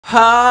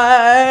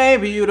Hi,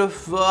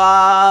 beautiful.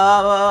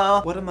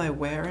 What am I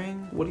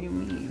wearing? What do you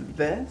mean?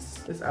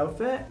 This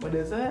outfit? What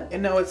is it?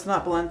 And no, it's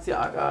not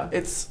Balenciaga.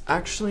 It's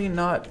actually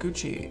not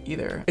Gucci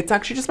either. It's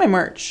actually just my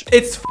merch.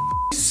 It's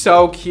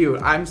so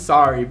cute. I'm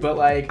sorry, but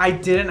like, I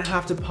didn't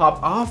have to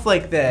pop off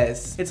like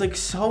this. It's like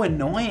so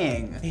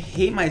annoying. I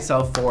hate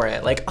myself for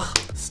it. Like, ugh,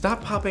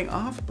 stop popping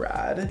off,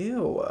 Brad.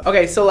 Ew.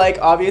 Okay, so like,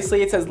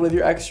 obviously it says live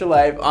your extra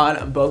life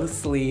on both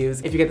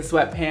sleeves. If you get the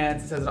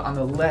sweatpants, it says it on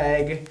the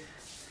leg.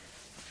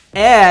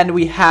 And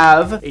we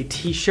have a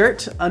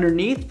t-shirt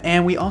underneath,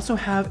 and we also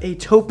have a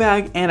tote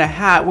bag and a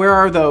hat. Where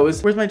are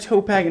those? Where's my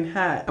tote bag and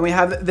hat? And we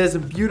have this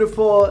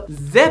beautiful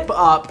zip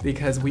up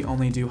because we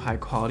only do high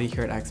quality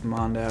here at X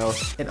Mondo.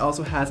 It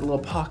also has a little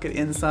pocket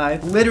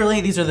inside.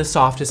 Literally, these are the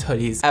softest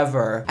hoodies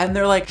ever. And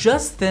they're like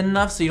just thin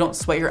enough so you don't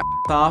sweat your ass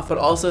off, but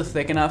also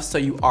thick enough so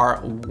you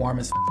are warm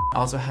as f.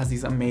 Also has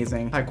these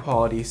amazing high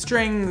quality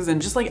strings, and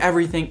just like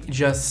everything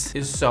just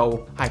is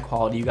so high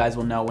quality. You guys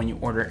will know when you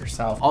order it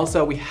yourself.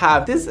 Also, we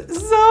have this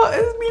this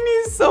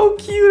beanie is so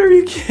cute. Are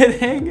you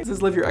kidding? This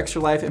is Live Your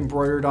Extra Life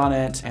embroidered on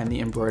it, and the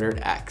embroidered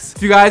X.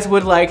 If you guys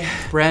would like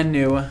brand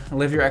new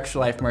Live Your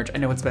Extra Life merch, I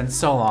know it's been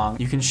so long,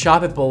 you can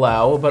shop it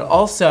below, but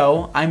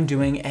also I'm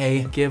doing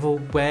a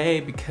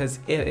giveaway because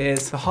it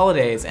is the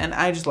holidays and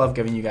I just love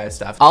giving you guys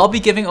stuff. I'll be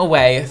giving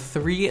away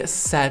 3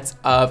 sets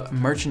of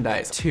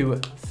merchandise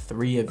to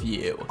 3 of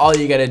you. All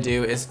you gotta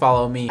do is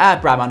follow me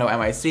at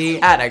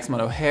BradmondoNYC, at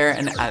XMondoHair,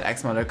 and at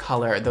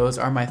XMondoColor. Those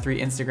are my 3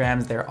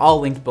 Instagrams. They're all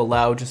linked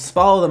below. Just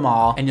follow them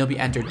all and you'll be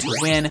entered to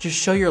win. Just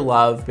show your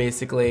love,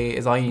 basically,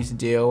 is all you need to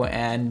do,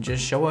 and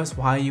just show us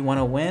why you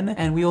wanna win,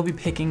 and we will be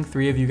picking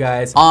 3 of you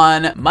guys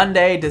on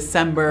Monday,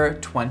 December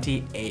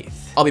 28th.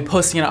 I'll be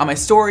posting it on my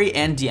story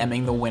and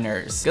DMing the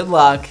winners. Good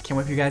luck. Can't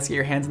wait for you guys to get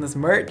your hands on this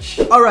merch.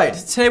 All right,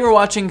 today we're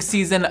watching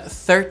season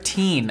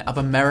 13 of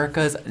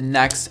America's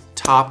Next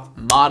Top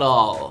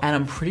Model. And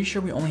I'm pretty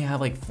sure we only have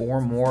like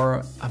 4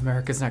 more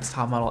America's Next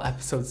Top Model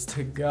episodes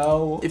to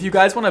go. If you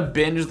guys wanna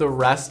binge the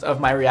rest of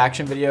my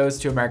reaction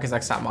videos to America's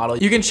Next Top Model,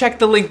 you can check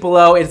the link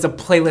below. It's a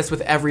playlist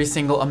with every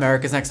single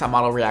America's Next Top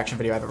Model reaction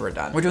video I've ever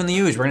done. We're doing the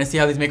usual. We're gonna see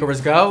how these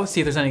makeovers go,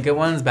 see if there's any good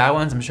ones, bad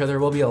ones. I'm sure there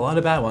will be a lot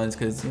of bad ones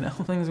because, you know,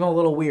 things go a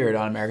little weird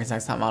on America's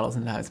Next Top Model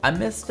sometimes. I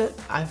missed it.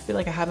 I feel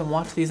like I haven't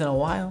watched these in a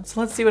while. So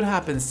let's see what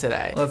happens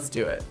today. Let's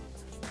do it.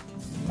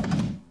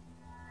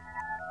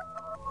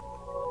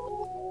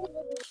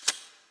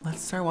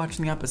 Let's start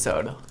watching the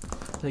episode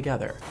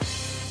together.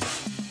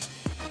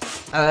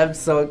 I'm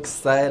so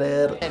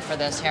excited. For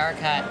this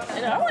haircut.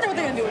 I wonder what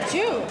they're gonna do with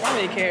you. I don't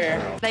really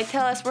care. They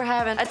tell us we're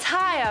having a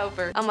tie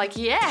over. I'm like,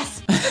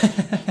 yes.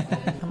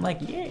 I'm like,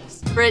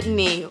 yes.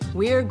 Brittany,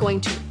 we're going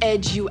to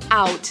edge you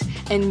out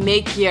and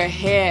make your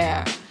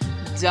hair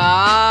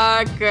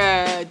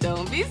darker.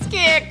 Don't be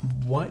scared.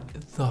 What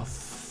the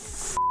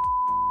f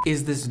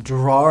is this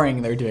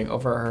drawing they're doing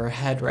over her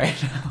head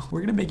right now? We're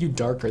gonna make you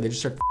darker. They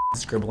just start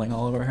scribbling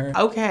all over her.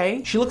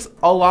 Okay, she looks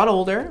a lot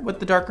older with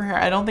the darker hair.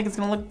 I don't think it's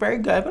gonna look very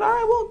good, but all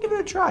right, we'll give it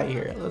a try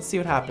here. Let's see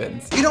what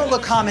happens. You don't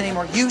look calm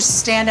anymore. You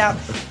stand out,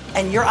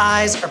 and your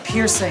eyes are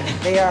piercing.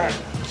 They are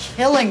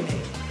killing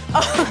me.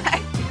 Oh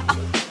my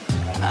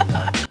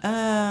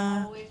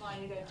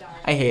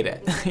I hate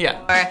it.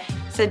 Yeah. Or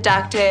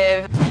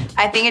seductive.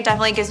 I think it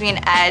definitely gives me an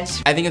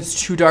edge. I think it's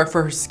too dark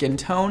for her skin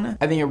tone.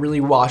 I think it really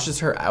washes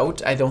her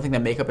out. I don't think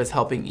that makeup is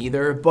helping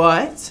either,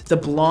 but the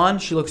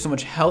blonde, she looks so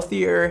much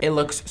healthier. It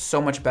looks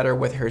so much better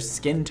with her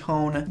skin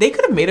tone. They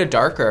could have made it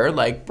darker,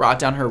 like brought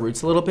down her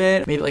roots a little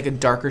bit, made it like a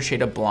darker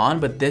shade of blonde,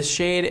 but this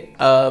shade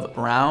of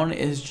brown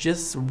is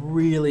just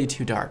really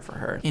too dark for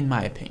her, in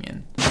my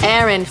opinion.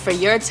 Aaron, for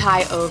your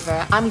tie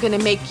over, I'm gonna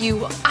make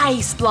you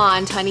ice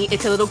blonde, honey.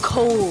 It's a little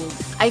cold.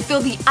 I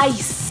feel the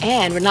ice.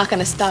 And we're not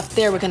gonna stop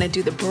there. We're gonna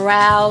do the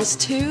brows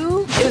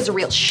too. It was a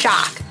real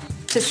shock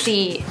to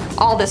see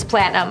all this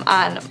platinum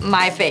on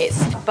my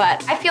face,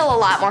 but I feel a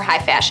lot more high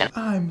fashion.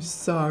 I'm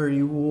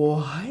sorry,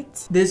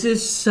 what? This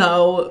is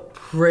so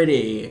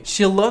pretty.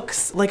 She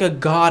looks like a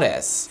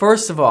goddess.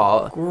 First of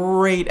all,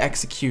 great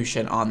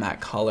execution on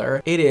that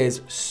color. It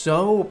is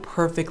so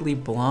perfectly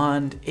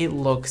blonde. It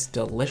looks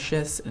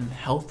delicious and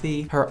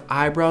healthy. Her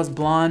eyebrows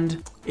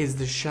blonde is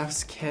the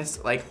chef's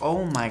kiss. Like,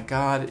 oh my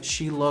God,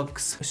 she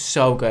looks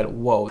so good.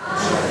 Whoa.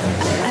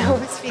 I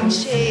hope it's being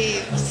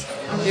shaved.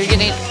 You're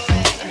getting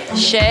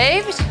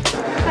shaved?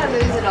 If I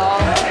lose it all,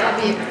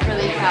 I'll be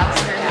really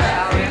fast for an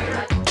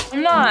hour.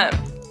 I'm not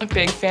a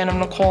big fan of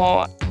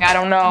Nicole. I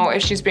don't know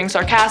if she's being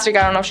sarcastic,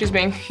 I don't know if she's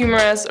being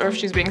humorous or if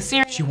she's being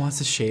serious. She wants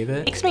to shave it.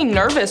 It makes me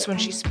nervous when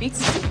she speaks.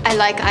 I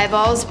like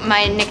eyeballs.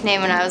 My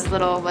nickname when I was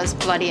little was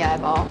Bloody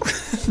Eyeball.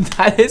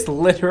 That is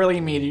literally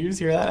me. Did you just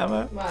hear that,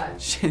 Emma?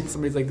 What?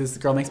 Somebody's like, this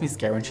girl makes me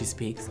scared when she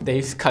speaks. They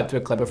just cut to a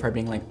clip of her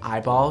being like,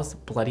 eyeballs,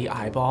 bloody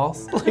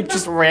eyeballs. Like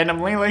just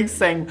randomly like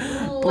saying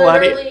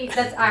bloody. Literally,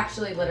 that's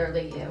actually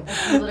literally you.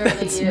 That's literally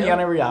That's you. me on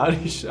a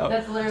reality show.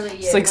 That's literally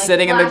you. It's like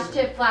sitting in the-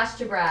 Flash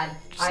to Brad.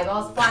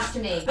 Eyeballs flash to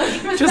me.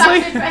 Just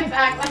like- my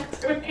back like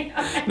through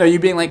No, you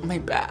being like, my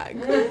bag.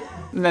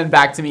 And then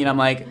back to me and I'm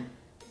like,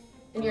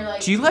 And you're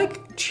like, do you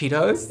like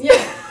Cheetos? yeah.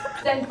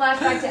 Then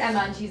flashback to Emma,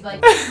 and she's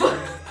like,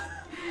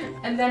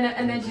 and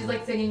then she's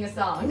like singing a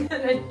song.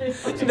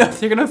 And then No,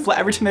 they're gonna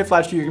every time they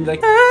flash you, you're gonna be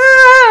like,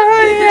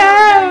 ah,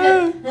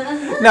 yeah.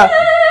 No,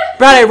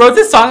 Brad, I wrote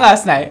this song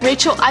last night.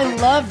 Rachel, I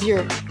love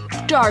your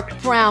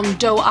dark brown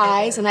doe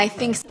eyes, and I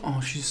think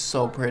Oh, she's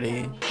so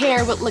pretty.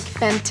 hair would look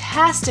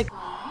fantastic.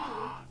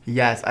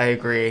 Yes, I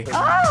agree.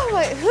 oh,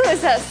 wait, who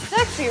is that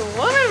sexy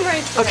woman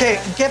right there?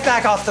 Okay, get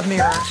back off the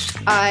mirror.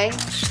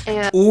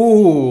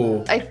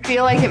 Ooh. I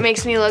feel like it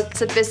makes me look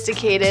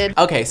sophisticated.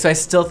 Okay, so I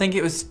still think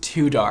it was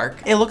too dark.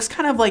 It looks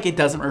kind of like it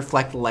doesn't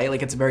reflect light,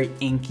 like it's a very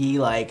inky,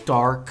 like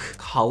dark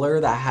color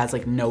that has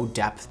like no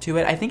depth to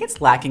it. I think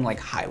it's lacking like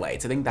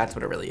highlights. I think that's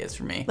what it really is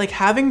for me. Like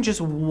having just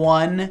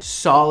one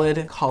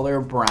solid color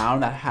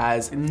brown that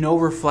has no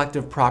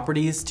reflective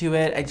properties to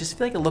it, I just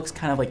feel like it looks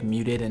kind of like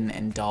muted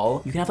and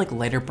dull. You can have like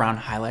lighter brown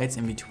highlights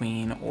in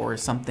between or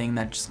something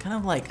that just kind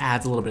of like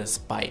adds a little bit of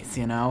spice,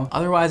 you know?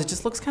 Otherwise, it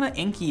just looks kind of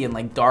inky and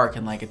like dark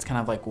and like it's kind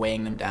of like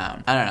weighing them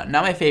down. I don't know,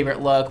 not my favorite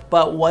look,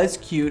 but was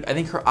cute. I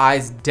think her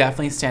eyes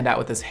definitely stand out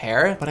with this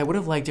hair, but I would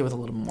have liked it with a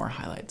little more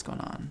highlights going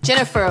on.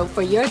 Jennifer,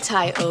 for your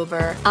tie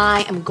over,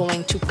 I am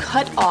going to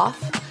cut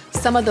off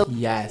some of the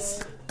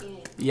Yes.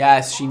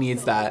 Yes, she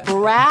needs that.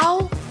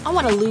 brow. I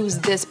want to lose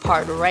this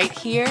part right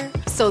here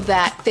so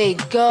that they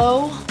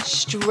go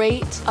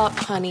straight up,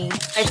 honey.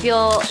 I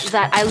feel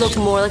that I look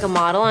more like a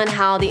model and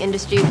how the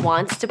industry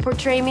wants to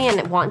portray me and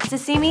it wants to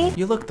see me.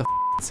 You look the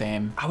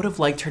same. I would have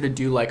liked her to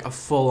do like a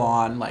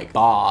full-on like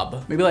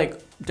bob. Maybe like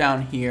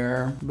down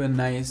here, been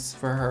nice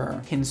for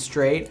her. Pin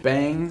straight,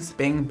 bangs,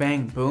 bang,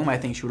 bang, boom. I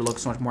think she would look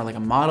so much more like a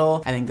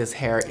model. I think this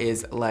hair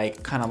is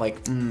like, kind of like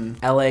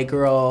LA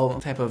girl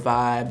type of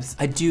vibes.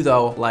 I do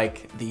though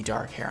like the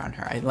dark hair on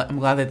her. I'm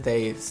glad that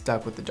they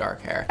stuck with the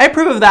dark hair. I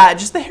approve of that.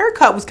 Just the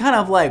haircut was kind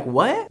of like,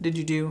 what did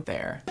you do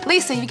there?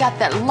 Lisa, you got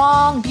that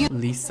long, beautiful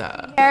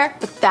Lisa. hair,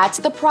 but that's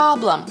the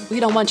problem. We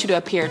don't want you to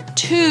appear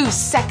too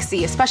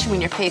sexy, especially when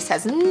your face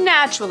has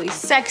naturally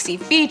sexy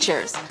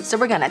features. So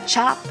we're gonna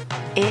chop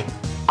it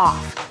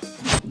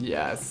off.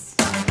 Yes.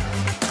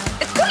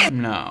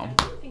 No.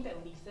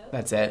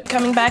 That's it.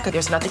 Coming back,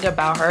 there's nothing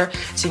about her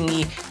to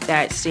me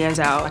that stands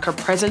out. Like her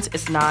presence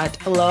is not,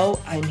 hello,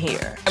 I'm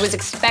here. I was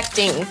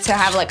expecting to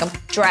have like a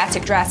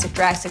drastic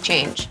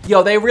change.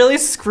 Yo, they really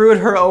screwed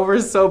her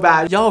over so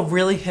bad. Y'all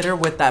really hit her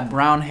with that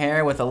brown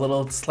hair with a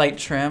little slight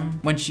trim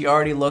when she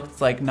already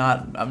looked like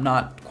I'm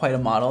not quite a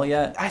model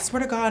yet. I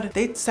swear to God,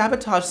 they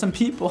sabotaged some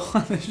people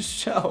on this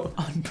show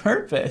on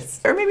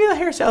purpose. Or maybe the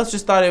hairstylist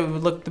just thought it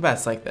would look the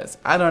best like this.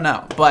 I don't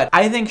know. But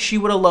I think she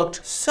would have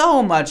looked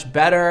so much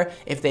better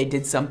if they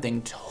did something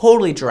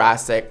totally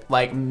drastic,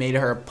 like made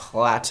her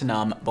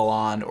platinum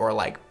blonde or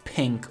like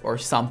pink or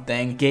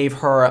something, gave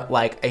her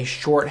like a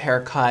short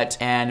haircut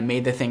and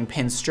made the thing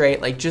pin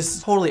straight, like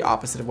just totally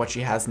opposite of what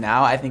she has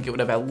now. I think it would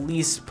have at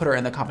least put her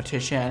in the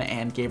competition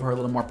and gave her a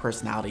little more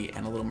personality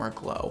and a little more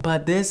glow.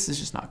 But this is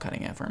just not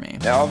cutting it for me.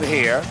 Now over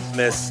here,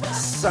 Miss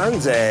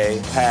Sunday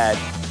had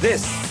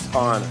this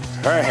on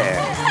her hair.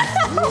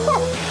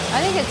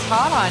 I think it's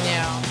hot on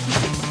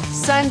you.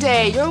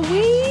 Sunday, your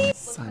weave.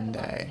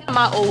 Sunday.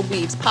 My old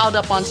weaves piled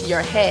up onto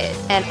your head,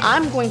 and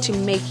I'm going to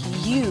make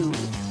you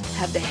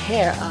have the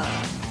hair of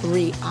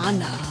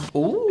Rihanna.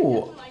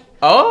 Ooh.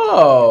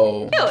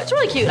 Oh. Ew, it's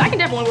really cute. I can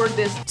definitely work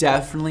this.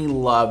 Definitely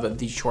love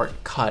the short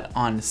cut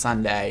on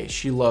Sunday.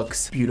 She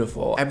looks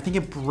beautiful. I think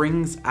it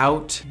brings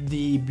out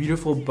the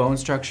beautiful bone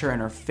structure in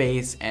her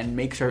face and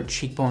makes her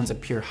cheekbones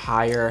appear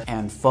higher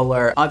and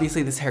fuller.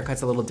 Obviously, this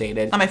haircut's a little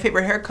dated. Not my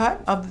favorite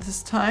haircut of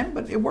this time,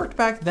 but it worked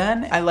back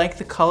then. I like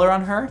the color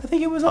on her. I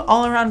think it was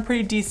all around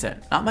pretty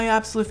decent. Not my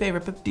absolute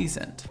favorite, but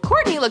decent.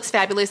 Courtney looks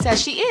fabulous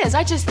as she is.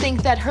 I just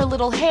think that her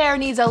little hair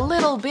needs a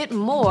little bit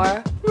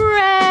more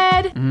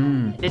red.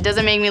 It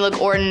doesn't make me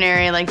look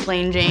ordinary like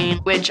plain Jane,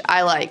 which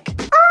I like.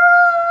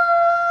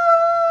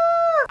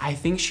 I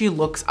think she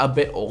looks a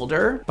bit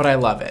older, but I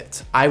love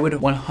it. I would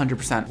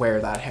 100% wear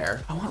that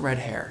hair. I want red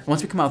hair.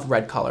 Once we come out with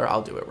red color,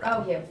 I'll do it red.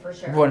 Oh yeah, for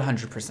sure.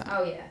 100%.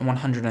 Oh yeah.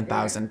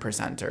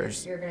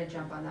 100,000%ers. You're gonna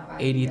jump on that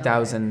wagon.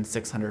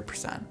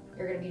 80,600%.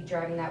 You're gonna be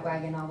driving that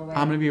wagon all the way.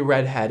 I'm gonna be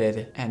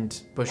redheaded and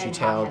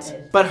bushy-tailed.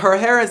 hot-headed. But her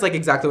hair is like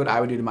exactly what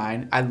I would do to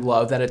mine. I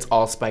love that it's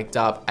all spiked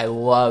up. I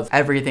love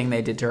everything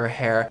they did to her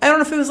hair. I don't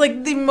know if it was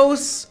like the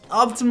most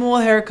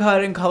optimal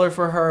haircut and color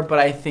for her, but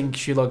I think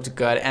she looked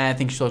good, and I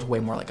think she looked way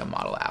more like a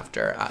model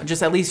after.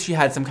 Just at least she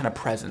had some kind of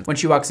presence. When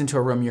she walks into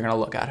a room, you're gonna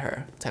look at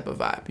her type of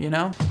vibe, you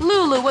know?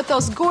 Lulu, with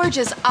those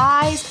gorgeous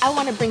eyes, I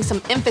want to bring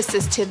some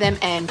emphasis to them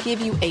and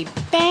give you a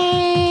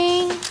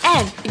bang.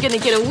 And you're gonna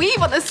get a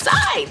weave on the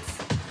sides.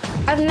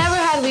 I've never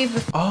had weave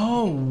before.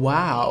 Oh,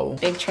 wow.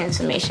 Big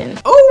transformation.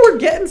 Oh, we're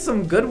getting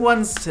some good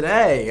ones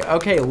today.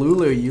 Okay,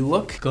 Lulu, you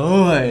look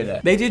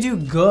good. They did do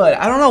good.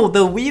 I don't know,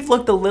 the weave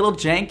looked a little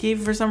janky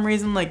for some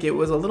reason. Like it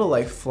was a little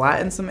like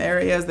flat in some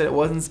areas that it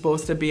wasn't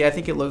supposed to be. I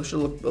think it should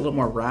look a little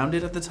more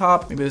rounded at the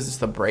top. Maybe it was just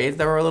the braids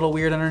that were a little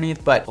weird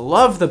underneath, but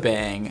love the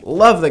bang,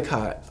 love the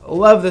cut,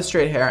 love the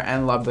straight hair,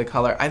 and love the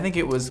color. I think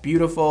it was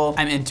beautiful.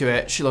 I'm into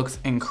it. She looks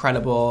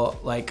incredible,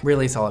 like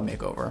really solid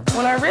makeover.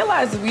 When I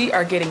realized we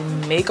are getting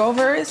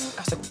makeovers,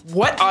 I was like,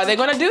 what are they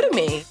gonna do to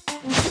me?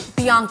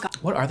 Bianca.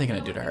 What are they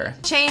gonna do to her?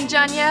 Change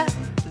on ya?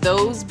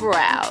 Those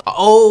brows.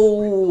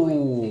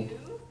 Oh,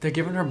 they're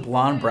giving her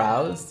blonde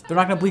brows. They're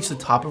not gonna bleach the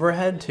top of her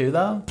head too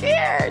though?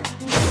 Scared.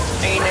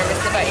 Are you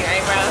nervous about your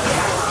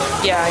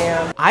eyebrows? Yeah, I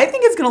am. I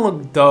think it's gonna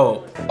look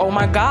dope. Oh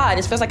my God,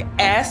 it feels like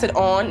acid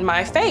on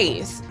my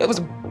face. It was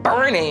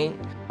burning.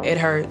 It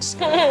hurts.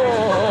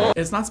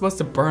 It's not supposed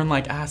to burn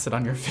like acid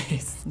on your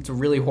face. It's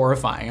really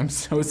horrifying. I'm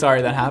so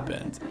sorry that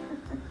happened.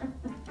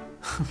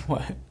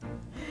 What?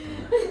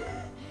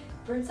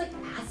 Burns like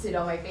acid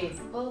on my face.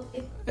 Well,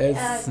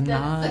 It's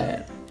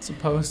not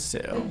supposed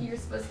to. You're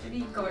supposed to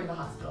be going to the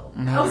hospital.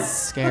 That's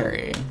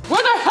scary.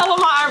 What the hell am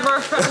I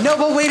ever? No,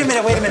 but wait a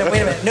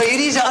minute. No, you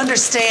need to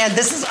understand,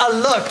 this is a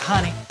look,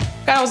 honey.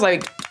 I was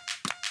like,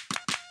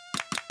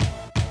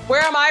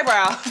 where are my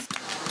eyebrows?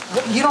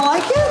 What, you don't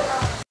like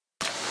it?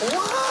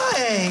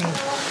 Why?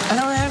 I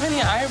don't have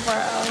any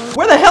eyebrows.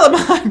 Where the hell are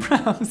my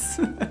eyebrows?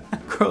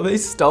 Girl, they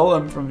stole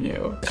them from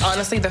you.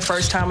 Honestly, the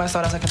first time I saw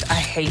it, I was like, I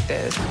hate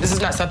this. This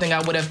is not something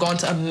I would have gone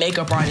to a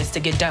makeup artist to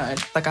get done.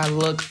 Like, I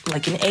look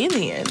like an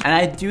alien. And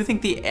I do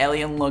think the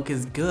alien look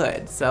is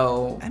good.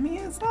 So, I mean,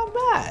 it's not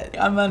bad.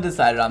 I'm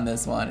undecided on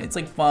this one. It's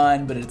like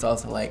fun, but it's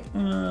also like,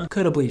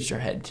 could have bleached her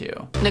head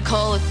too.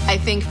 Nicole, I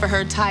think for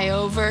her tie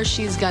over,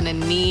 she's gonna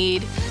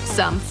need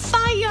some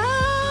fire.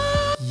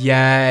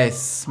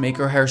 Yes, make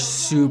her hair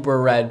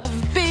super red.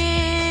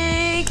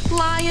 Big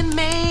lion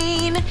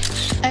mane.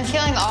 I'm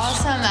feeling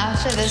awesome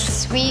after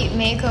this sweet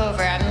makeover.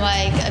 I'm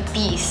like a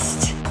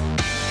beast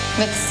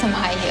with some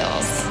high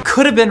heels.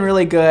 Could have been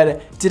really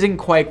good. Didn't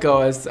quite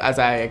go as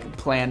I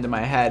planned in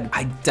my head.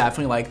 I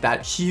definitely like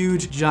that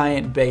huge,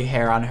 giant, big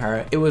hair on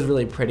her. It was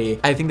really pretty.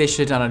 I think they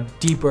should have done a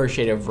deeper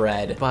shade of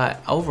red,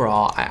 but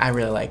overall, I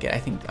really like it. I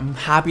think I'm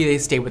happy they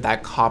stayed with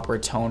that copper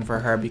tone for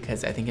her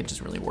because I think it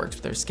just really works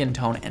with her skin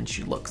tone and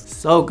she looks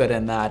so good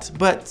in that,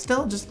 but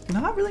still just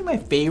not really my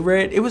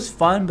favorite. It was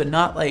fun, but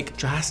not like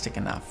drastic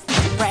enough.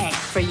 Right,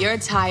 for your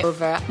tie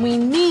over, we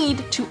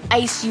need to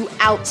ice you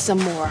out some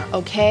more,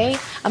 okay?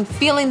 I'm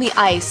feeling the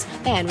ice,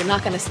 and we're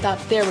not gonna stop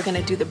there. We're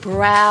gonna do the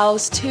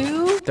brows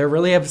too. They're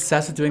really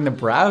obsessed with doing the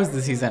brows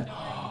this season.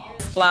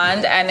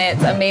 Blonde, and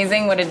it's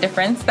amazing what a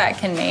difference that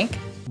can make.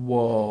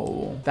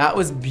 Whoa, that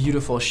was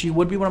beautiful. She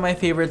would be one of my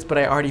favorites, but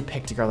I already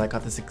picked a girl that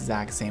got this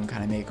exact same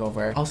kind of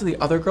makeover. Also, the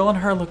other girl and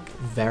her look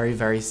very,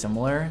 very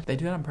similar. They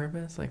do that on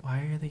purpose? Like, why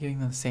are they giving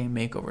the same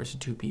makeovers to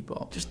two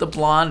people? Just the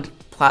blonde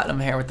platinum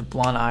hair with the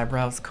blonde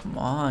eyebrows. Come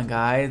on,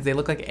 guys. They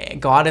look like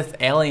goddess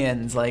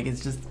aliens. Like,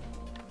 it's just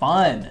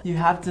fun. You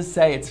have to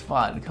say it's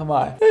fun. Come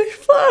on.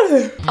 It's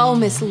fun. Oh,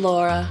 Miss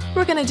Laura,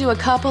 we're gonna do a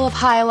couple of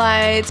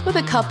highlights with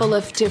a couple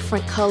of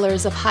different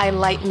colors of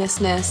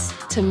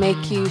highlightness to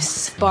make you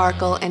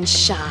sparkle and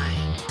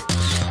shine.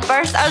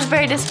 First, I was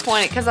very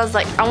disappointed because I was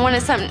like, I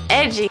wanted something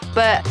edgy.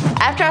 But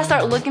after I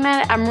start looking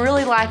at it, I'm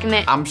really liking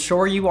it. I'm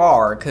sure you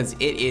are, because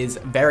it is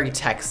very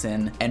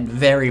Texan and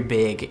very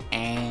big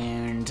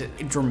and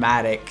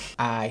dramatic.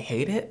 I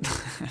hate it.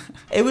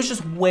 It was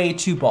just way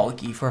too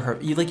bulky for her.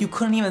 You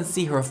couldn't even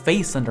see her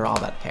face under all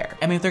that hair.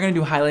 I mean, if they're gonna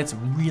do highlights,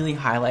 really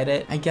highlight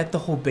it. I get the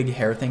whole big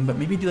hair thing, but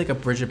maybe do like a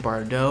Bridget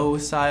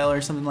Bardot style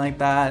or something like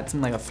that.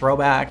 Something like a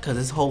throwback, because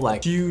this whole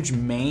like huge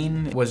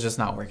mane was just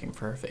not working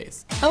for her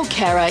face. Oh,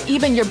 Kara,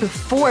 even your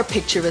before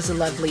picture is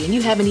lovely and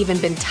you haven't even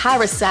been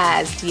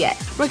tyra-sized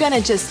yet. We're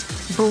gonna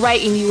just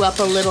brighten you up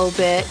a little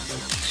bit.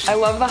 I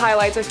love the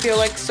highlights. I feel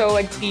like so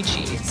like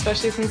beachy,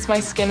 especially since my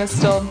skin is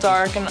still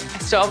dark and I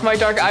still have my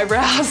dark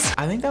eyebrows.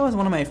 I think that was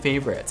one of my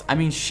favorites. I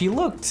mean, she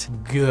looked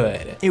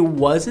good. It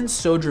wasn't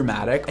so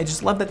dramatic. I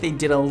just love that they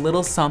did a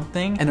little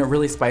something and it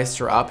really spiced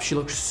her up. She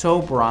looked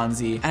so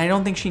bronzy and I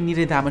don't think she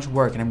needed that much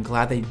work and I'm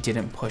glad they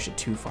didn't push it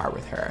too far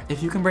with her.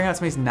 If you can bring out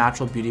somebody's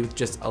natural beauty with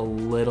just a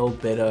little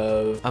bit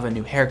of a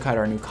new haircut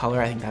or a new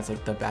color, I think that's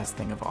like the best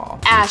thing of all.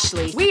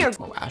 Ashley, we are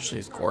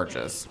Ashley's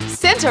gorgeous.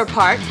 Center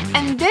part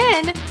and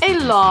then a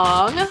long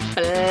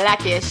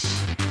blackish.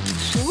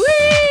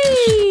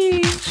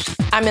 Whee!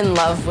 I'm in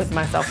love with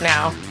myself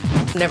now.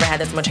 Never had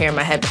this much hair in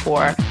my head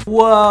before.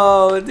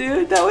 Whoa,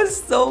 dude, that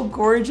was so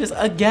gorgeous.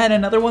 Again,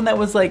 another one that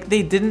was like,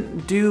 they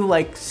didn't do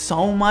like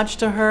so much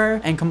to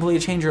her and completely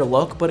change her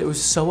look, but it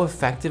was so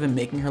effective in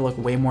making her look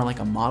way more like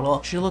a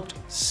model. She looked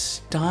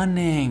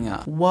stunning.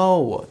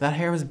 Whoa, that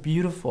hair was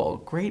beautiful.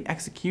 Great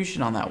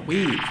execution on that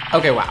weave.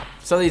 Okay, wow.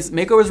 So these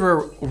makeovers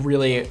were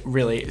really,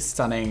 really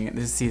stunning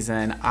this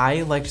season.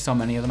 I liked so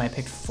many of them. I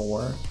picked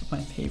 4 of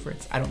my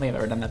favorites. I don't think I've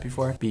ever done that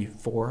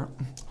before.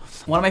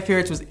 One of my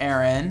favorites was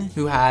Erin,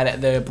 who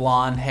had the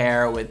blonde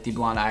hair with the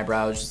blonde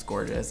eyebrows, just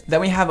gorgeous.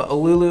 Then we have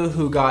Lulu,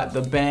 who got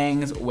the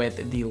bangs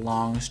with the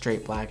long,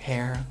 straight black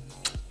hair.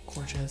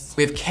 Gorgeous.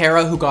 We have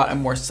Kara, who got a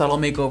more subtle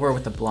makeover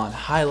with the blonde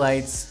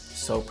highlights.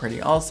 So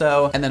pretty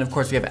also. And then of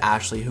course we have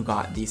Ashley, who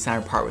got the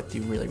center part with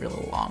the really,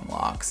 really long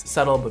locks.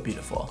 Subtle but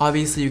beautiful.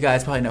 Obviously you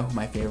guys probably know who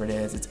my favorite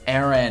is. It's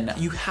Erin.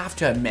 You have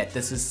to admit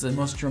this is the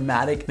most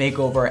dramatic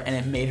makeover, and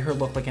it made her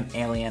look like an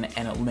alien,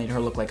 and it made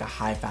her look like a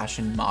high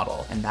fashion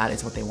model. And that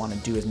is what they want to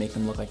do, is make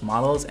them look like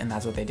models, and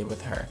that's what they did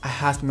with her. It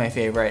has to be my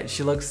favorite.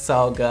 She looks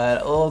so good.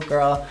 Oh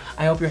girl,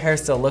 I hope your hair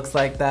still looks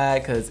like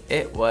that, because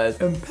it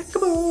was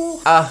impeccable.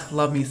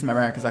 Love me some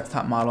America's Next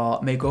Top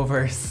Model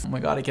makeovers. Oh my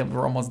god, I can't believe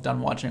we're almost done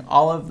watching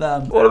all of them.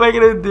 What am I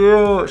gonna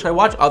do? Should I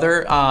watch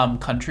other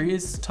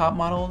countries' top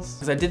models?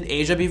 Because I did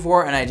Asia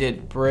before and I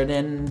did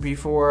Britain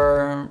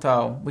before,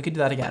 so we could do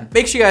that again.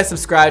 Make sure you guys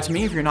subscribe to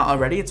me if you're not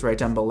already. It's right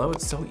down below.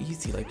 It's so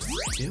easy, like just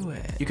do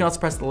it. You can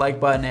also press the like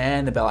button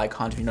and the bell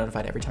icon to be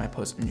notified every time I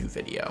post a new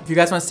video. If you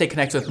guys want to stay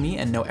connected with me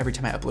and know every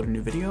time I upload a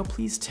new video,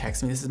 please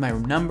text me. This is my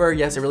number.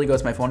 Yes, it really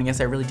goes to my phone. And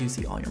yes, I really do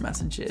see all your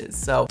messages.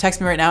 So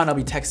text me right now and I'll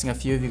be texting a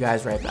few of you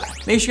guys right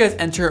back. Make sure you guys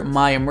enter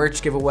my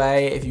merch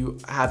giveaway. If you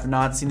have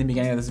not seen the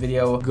beginning of this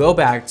video, go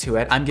back to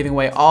it. I'm giving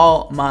away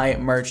all my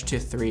merch to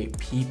 3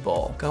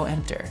 people. Go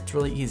enter. It's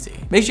really easy.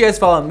 Make sure you guys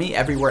follow me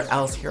everywhere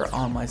else here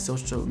on my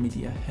social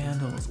media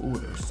handles. Ooh,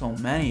 there's so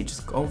many.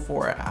 Just go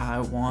for it. I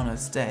want to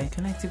stay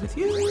connected with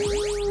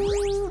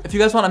you. If you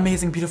guys want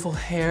amazing, beautiful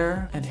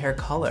hair and hair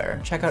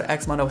color, check out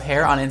Xmondo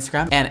Hair on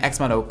Instagram and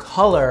Xmondo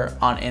Color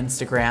on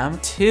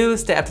Instagram to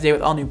stay up to date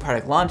with all new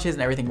product launches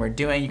and everything we're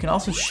doing. You can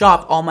also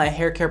shop all my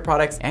hair care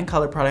products and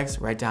color products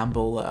right down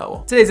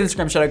below. Today's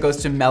Instagram shout out goes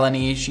to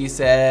Melanie. She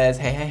says,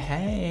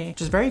 hey.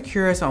 Just very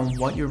curious on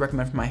what you would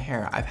recommend for my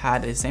hair. I've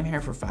had the same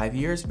hair for 5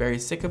 years, very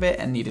sick of it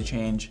and need a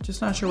change.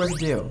 Just not sure what to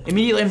do.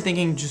 Immediately I'm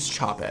thinking just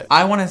chop it.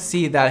 I want to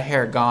see that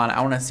hair gone.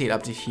 I want to see it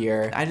up to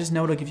here. I just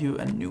know it'll give you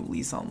a new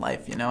lease on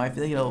life, you know? I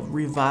feel like it'll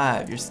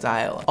revive your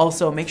style.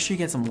 Also, make sure you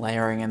get some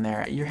layering in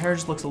there. Your hair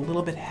just looks a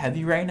little bit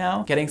heavy right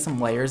now. Getting some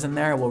layers in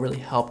there will really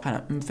help kind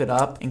of oomph it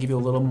up and give you a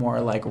little more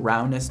like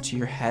roundness to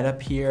your head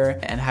up here,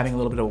 and having a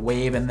little bit of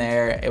wave in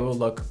there, it will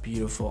look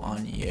beautiful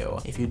on you.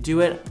 If you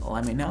do it,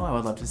 let me know. I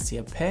would love to see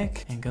a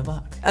pic, and good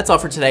luck. That's all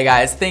for today,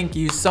 guys. Thank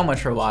you so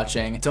much for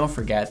watching. Don't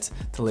forget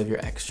to live your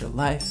extra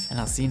life, and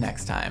I'll see you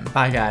next time.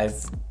 Bye,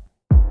 guys.